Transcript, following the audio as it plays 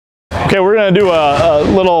Okay, we're going to do a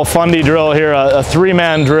little fundy drill here, a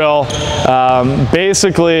three-man drill.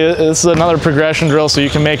 Basically, this is another progression drill, so you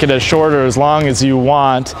can make it as short or as long as you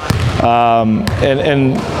want.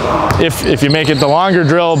 And if you make it the longer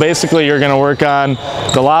drill, basically you're going to work on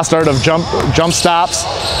the lost art of jump stops.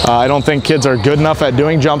 I don't think kids are good enough at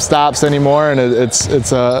doing jump stops anymore, and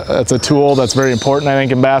it's a tool that's very important, I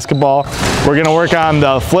think, in basketball. We're going to work on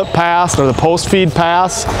the flip pass or the post feed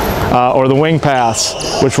pass or the wing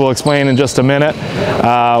pass, which we'll explain in just a minute.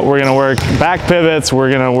 We're going to work back pivots. We're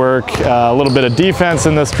going to work a little bit of defense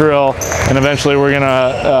in this drill, and eventually we're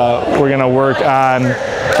going to work on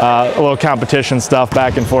a little competition stuff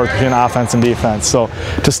back and forth between offense and defense. So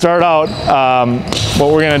to start out,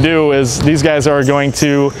 what we're going to do is these guys are going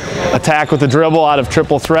to attack with the dribble out of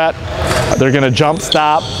triple threat. They're going to jump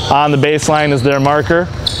stop on the baseline as their marker.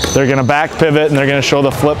 They're going to back pivot, and they're going to show the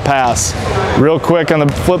flip pass. Real quick on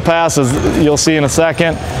the flip pass, as you'll see in a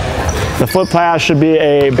second, the flip pass should be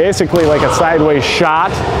basically like a sideways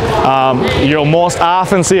shot. You'll most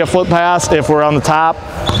often see a flip pass if we're on the top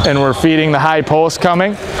and we're feeding the high post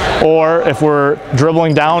coming, or if we're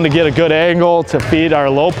dribbling down to get a good angle to feed our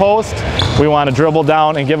low post. We want to dribble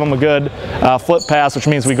down and give them a good flip pass, which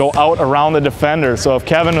means we go out around the defender. So if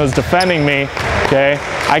Kevin was defending me, okay,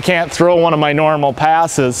 I can't throw one of my normal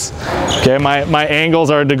passes. Okay, my angles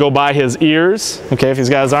are to go by his ears, okay, if he's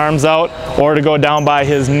got his arms out, or to go down by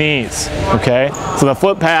his knees, okay? So the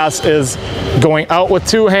flip pass is going out with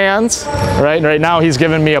two hands, right? Right now he's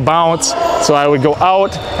giving me a bounce, so I would go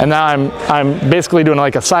out, and now I'm basically doing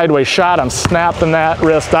like a sideways shot. I'm snapping that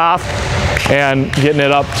wrist off and getting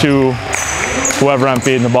it up to whoever I'm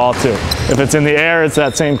feeding the ball to. If it's in the air, it's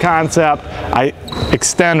that same concept. I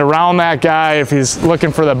extend around that guy. If he's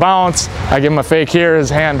looking for the bounce, I give him a fake here, his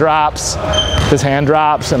hand drops,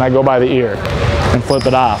 and I go by the ear and flip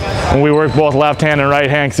it off. And we work both left hand and right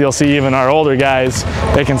hand, because you'll see even our older guys,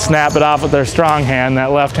 they can snap it off with their strong hand.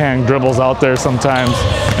 That left hand dribbles out there sometimes,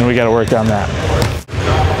 and we got to work on that.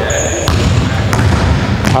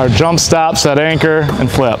 Our jump stop, set anchor, and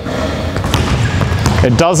flip.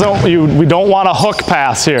 It doesn't, we don't want a hook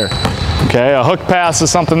pass here. Okay, a hook pass is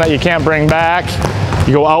something that you can't bring back.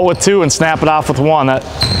 You go out with two and snap it off with one. That's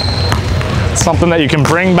something that you can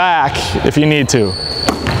bring back if you need to.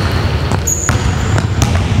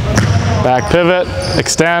 Back pivot,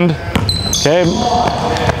 extend. Okay,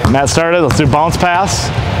 Matt started. Let's do bounce pass.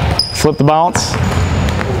 Flip the bounce.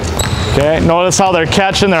 Okay, notice how they're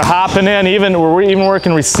catching, they're hopping in. We're even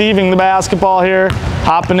working receiving the basketball here,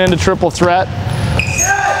 hopping into triple threat.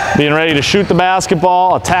 Being ready to shoot the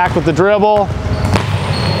basketball, attack with the dribble.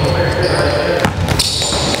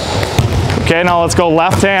 Okay, now let's go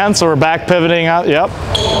left hand, so we're back pivoting out, yep.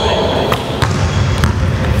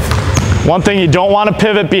 One thing, you don't want to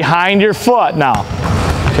pivot behind your foot now.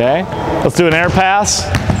 Okay, let's do an air pass.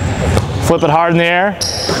 Flip it hard in the air.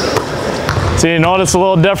 So you notice a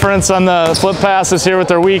little difference on the flip passes here with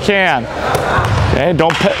their weak hand. Okay,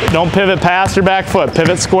 don't pivot past your back foot,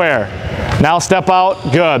 pivot square. Now step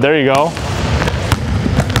out, good, there you go.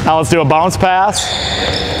 Now let's do a bounce pass.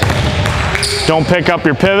 Don't pick up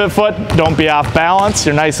your pivot foot, don't be off balance,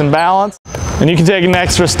 you're nice and balanced. And you can take an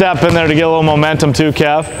extra step in there to get a little momentum too,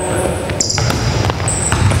 Kev.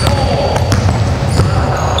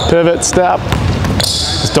 Pivot, step.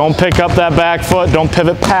 Just don't pick up that back foot, don't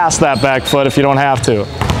pivot past that back foot if you don't have to.